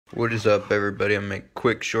What is up, everybody? I'm gonna make a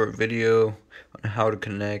quick short video on how to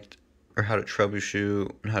connect or how to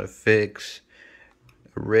troubleshoot and how to fix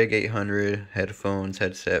a Rigg 800 headphones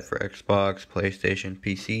headset for Xbox, PlayStation,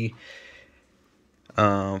 PC.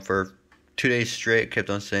 For 2 days straight, kept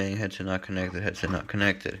on saying headset not connected, headset not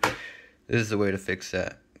connected. This is the way to fix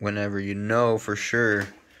that. Whenever you know for sure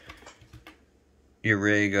your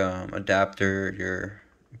Rigg adapter, your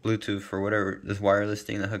Bluetooth or whatever, this wireless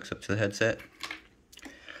thing that hooks up to the headset.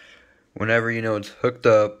 Whenever you know it's hooked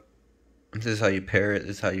up, this is how you pair it,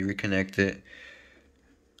 this is how you reconnect it.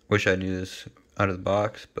 Wish I knew this out of the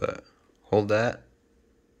box, but hold that.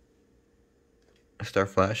 Start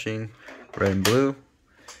flashing red and blue.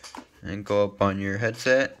 And go up on your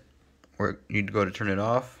headset where you'd go to turn it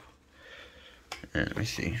off. And let me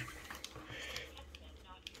see.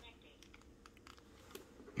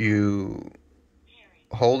 You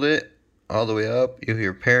hold it all the way up, you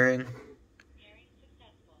hear pairing.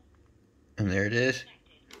 And there it is.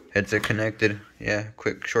 Headset connected. Yeah,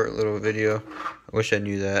 quick short little video. I wish I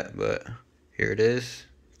knew that, but here it is.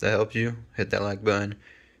 If that helps you, hit that like button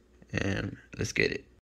and let's get it.